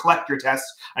after you collect your tests?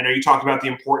 I know you talked about the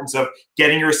importance of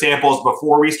getting your samples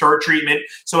before we start treatment.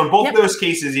 So in both of those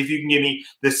cases, if you can give me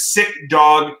the sick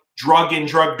dog drug and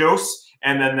drug dose,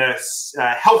 and then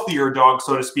the healthier dog,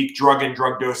 so to speak, drug and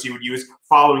drug dose you would use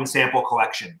following sample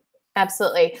collection.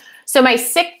 Absolutely. So my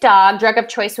sick dog drug of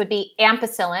choice would be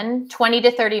ampicillin, 20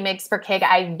 to 30 mg per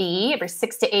kg IV every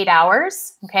 6 to 8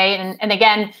 hours. Okay. And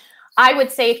again, I would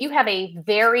say if you have a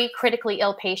very critically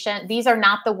ill patient, these are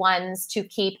not the ones to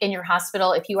keep in your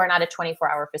hospital if you are not a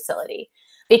 24-hour facility,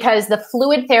 because the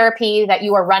fluid therapy that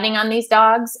you are running on these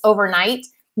dogs overnight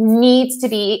needs to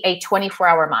be a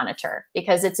 24-hour monitor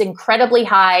because it's incredibly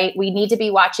high. We need to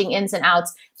be watching ins and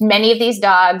outs. Many of these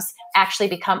dogs actually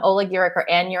become oliguric or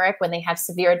anuric when they have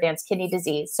severe advanced kidney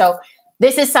disease. So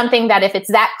this is something that if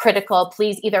it's that critical,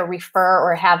 please either refer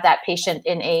or have that patient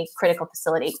in a critical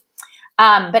facility.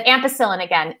 But ampicillin,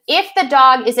 again, if the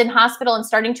dog is in hospital and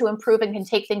starting to improve and can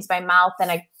take things by mouth,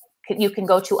 then you can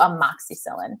go to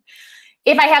amoxicillin.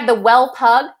 If I have the well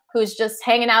pug who's just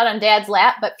hanging out on dad's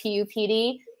lap, but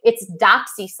PUPD, it's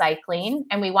doxycycline,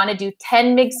 and we want to do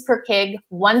 10 mg per kg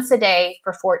once a day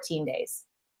for 14 days.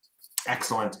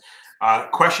 Excellent.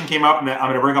 Question came up, and I'm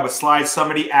going to bring up a slide.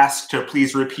 Somebody asked to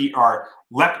please repeat our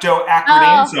Lepto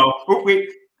acronym.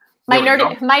 My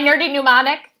nerdy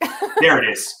mnemonic. There it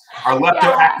is. Our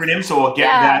Lepto acronym. So we'll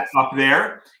get that up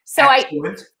there. So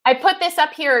I put this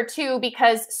up here too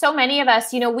because so many of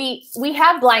us, we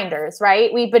have blinders,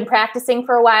 right? We've been practicing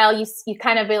for a while. You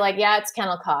kind of be like, yeah, it's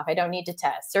kennel cough. I don't need to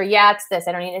test. Or yeah, it's this.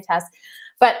 I don't need to test.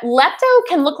 But lepto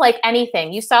can look like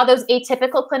anything. You saw those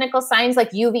atypical clinical signs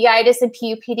like uveitis and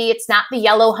PUPD. It's not the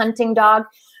yellow hunting dog.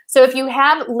 So if you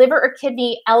have liver or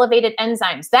kidney elevated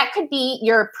enzymes, that could be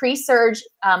your pre-surge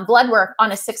blood work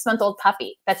on a 6-month-old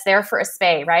puppy that's there for a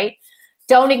spay, right?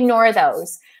 Don't ignore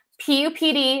those.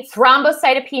 PUPD,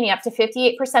 thrombocytopenia, up to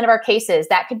 58% of our cases.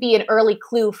 That could be an early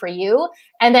clue for you.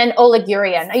 And then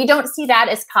oliguria. Now, you don't see that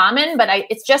as common, but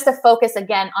it's just a focus,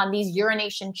 again, on these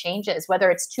urination changes,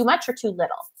 whether it's too much or too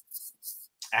little.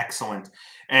 Excellent.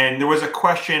 And there was a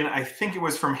question, I think it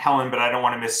was from Helen, but I don't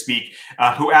want to misspeak,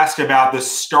 who asked about the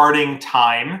starting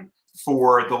time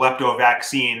for the lepto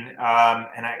vaccine.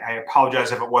 And I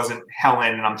apologize if it wasn't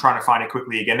Helen, and I'm trying to find it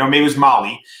quickly again. No, maybe it was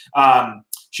Molly.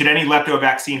 Should any lepto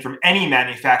vaccine from any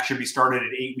manufacturer be started at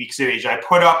 8 weeks of age? I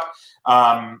put up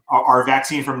our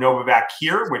vaccine from Novavax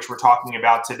here, which we're talking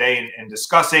about today and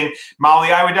discussing.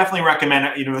 Molly, I would definitely recommend,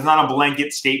 there's not a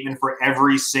blanket statement for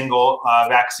every single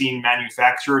vaccine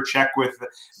manufacturer. Check with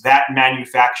that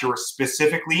manufacturer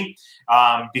specifically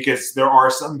because there are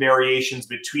some variations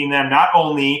between them, not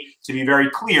only to be very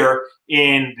clear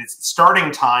in the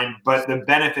starting time, but the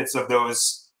benefits of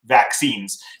those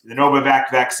vaccines. The Novavax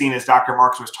vaccine, as Dr.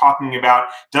 Marks was talking about,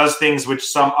 does things which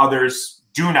some others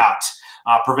do not.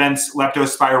 Prevents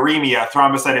leptospiremia,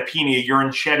 thrombocytopenia,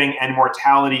 urine shedding, and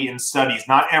mortality in studies.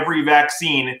 Not every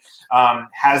vaccine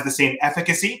has the same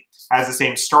efficacy, has the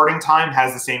same starting time,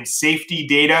 has the same safety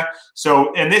data.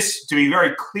 So, and this, to be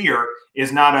very clear,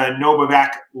 is not a Novavax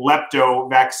lepto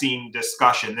vaccine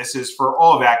discussion. This is for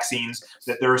all vaccines,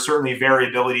 that there are certainly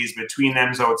variabilities between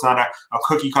them. So it's not a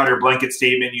cookie cutter blanket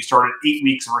statement. You start at 8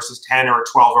 weeks versus 10 or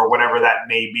 12 or whatever that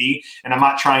may be. And I'm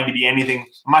not trying to be anything,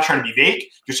 I'm not trying to be vague,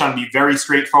 just trying to be very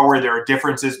straightforward. There are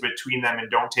differences between them, and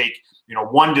don't take,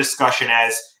 one discussion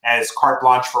as carte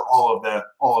blanche for all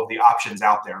of the options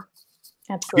out there.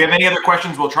 Absolutely. If you have any other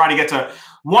questions, we'll try to get to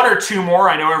one or two more.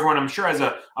 I know everyone, I'm sure, has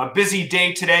a busy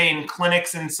day today in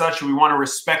clinics and such. We want to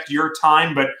respect your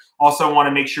time, but also want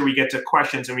to make sure we get to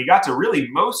questions. And we got to really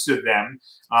most of them.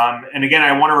 And again,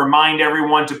 I want to remind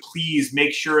everyone to please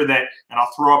make sure that, and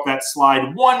I'll throw up that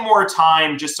slide one more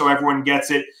time just so everyone gets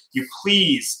it. You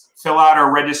please fill out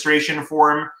our registration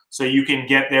form so you can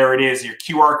get, there it is, your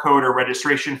QR code or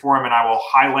registration form, and I will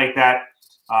highlight that,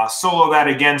 solo that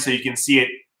again so you can see it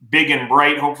big and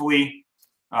bright, hopefully,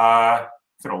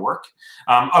 if it'll work.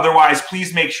 Otherwise,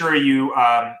 please make sure you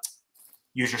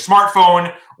use your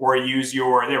smartphone or use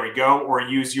your, there we go, or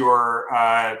use your,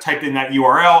 type in that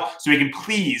URL so we can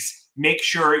please make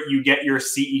sure you get your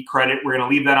CE credit. We're going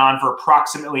to leave that on for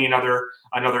approximately another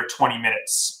 20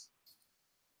 minutes.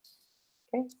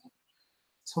 Okay.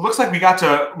 So it looks like we got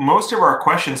to most of our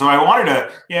questions. So I wanted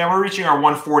to, yeah, we're reaching our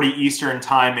 1:40 Eastern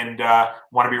time and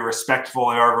want to be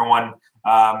respectful of everyone.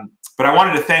 But I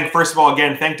wanted to thank, first of all,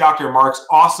 again, thank Dr. Marks.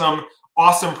 Awesome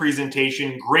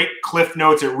presentation. Great cliff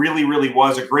notes. It really, really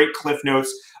was a great cliff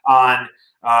notes on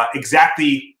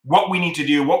exactly what we need to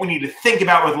do, what we need to think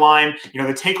about with Lyme. You know,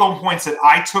 the take-home points that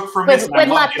I took from this. With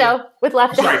Lepto.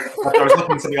 Sorry, I was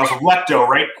looking at something else. Lepto,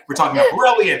 right? We're talking about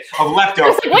brilliant of Lepto. I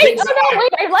was like, wait,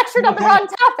 I lectured on the wrong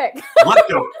topic.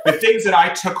 Lepto. The things that I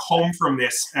took home from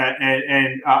this,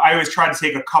 and I always try to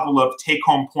take a couple of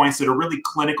take-home points that are really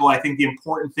clinical. I think the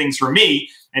important things for me,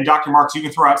 and Dr. Marks, you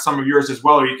can throw out some of yours as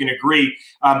well, or you can agree,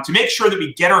 to make sure that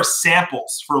we get our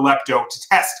samples for Lepto to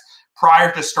test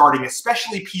prior to starting,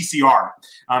 especially PCR,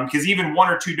 because even 1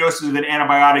 or 2 doses of an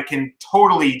antibiotic can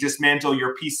totally dismantle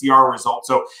your PCR results.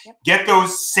 So get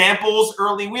those samples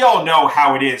early. We all know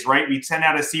how it is, right? We send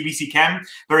out a CBC Chem,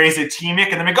 they're azotemic,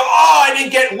 and then we go, oh, I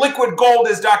didn't get liquid gold,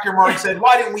 as Dr. Mark said.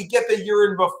 Why didn't we get the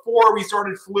urine before we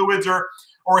started fluids or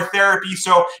therapy?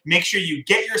 So make sure you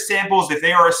get your samples. If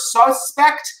they are a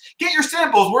suspect, get your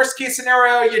samples. Worst case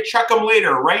scenario, you check them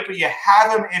later, right? But you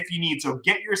have them if you need. So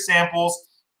get your samples.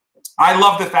 I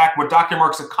love the fact what Dr.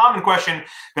 Marks, a common question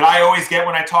that I always get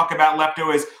when I talk about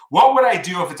Lepto is, what would I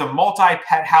do if it's a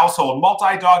multi-pet household,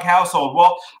 multi-dog household?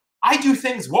 Well, I do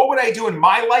things. What would I do in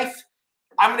my life?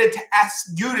 I'm going to ask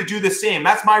you to do the same.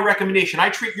 That's my recommendation. I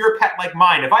treat your pet like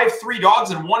mine. If I have 3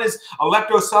 dogs and one is a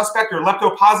Lepto suspect or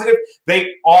Lepto positive,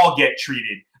 they all get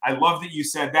treated. I love that you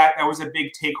said that. That was a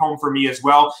big take home for me as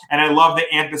well. And I love the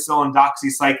ampicillin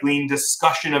doxycycline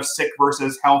discussion of sick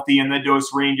versus healthy and the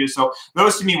dose ranges. So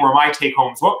those to me were my take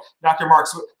homes. Well, Dr.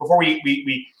 Marks, before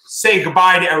we say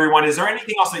goodbye to everyone, is there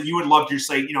anything else that you would love to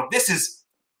say? You know, this is,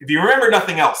 if you remember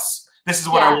nothing else, this is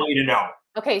what I want you to know.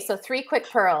 Okay, so 3 quick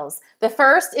pearls. The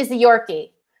first is the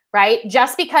Yorkie, right?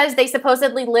 Just because they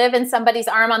supposedly live in somebody's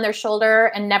arm on their shoulder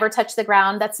and never touch the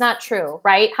ground, that's not true,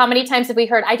 right? How many times have we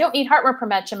heard, I don't need heartworm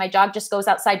prevention, my dog just goes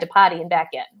outside to potty and back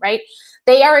in, right?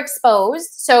 They are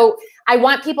exposed. So I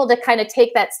want people to kind of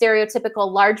take that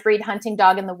stereotypical large breed hunting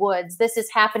dog in the woods. This is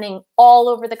happening all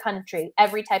over the country,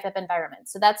 every type of environment.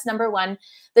 So that's number 1.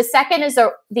 The second is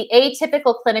the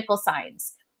atypical clinical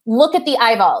signs. Look at the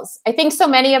eyeballs. I think so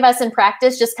many of us in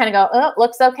practice just kind of go, oh,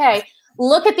 looks okay.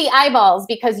 Look at the eyeballs,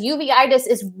 because uveitis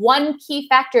is one key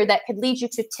factor that could lead you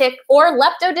to tick or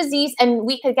lepto disease, and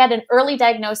we could get an early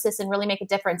diagnosis and really make a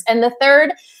difference. And the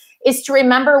third is to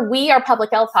remember, we are public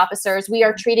health officers. We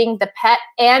are treating the pet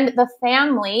and the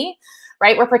family,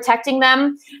 right? We're protecting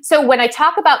them. So when I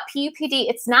talk about PUPD,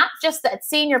 it's not just that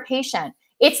seeing your patient.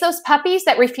 It's those puppies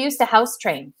that refuse to house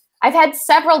train. I've had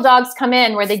several dogs come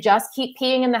in where they just keep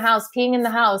peeing in the house,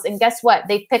 and guess what?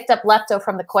 They've picked up lepto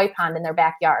from the koi pond in their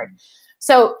backyard.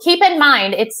 So keep in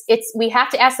mind, we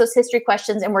have to ask those history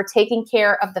questions, and we're taking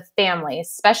care of the family,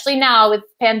 especially now with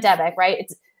pandemic,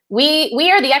 right?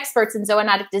 We are the experts in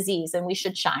zoonotic disease, and we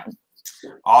should shine.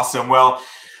 Awesome. Well,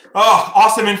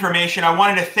 awesome information. I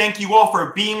wanted to thank you all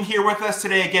for being here with us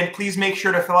today. Again, please make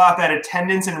sure to fill out that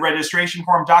attendance and registration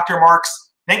form. Dr. Marks,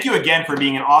 thank you again for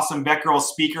being an awesome VETgirl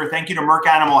speaker. Thank you to Merck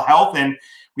Animal Health, and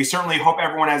we certainly hope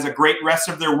everyone has a great rest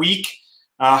of their week.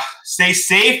 Stay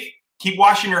safe. Keep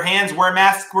washing your hands, wear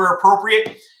masks where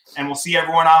appropriate, and we'll see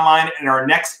everyone online at our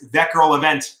next VETgirl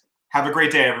event. Have a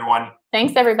great day, everyone.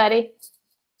 Thanks, everybody.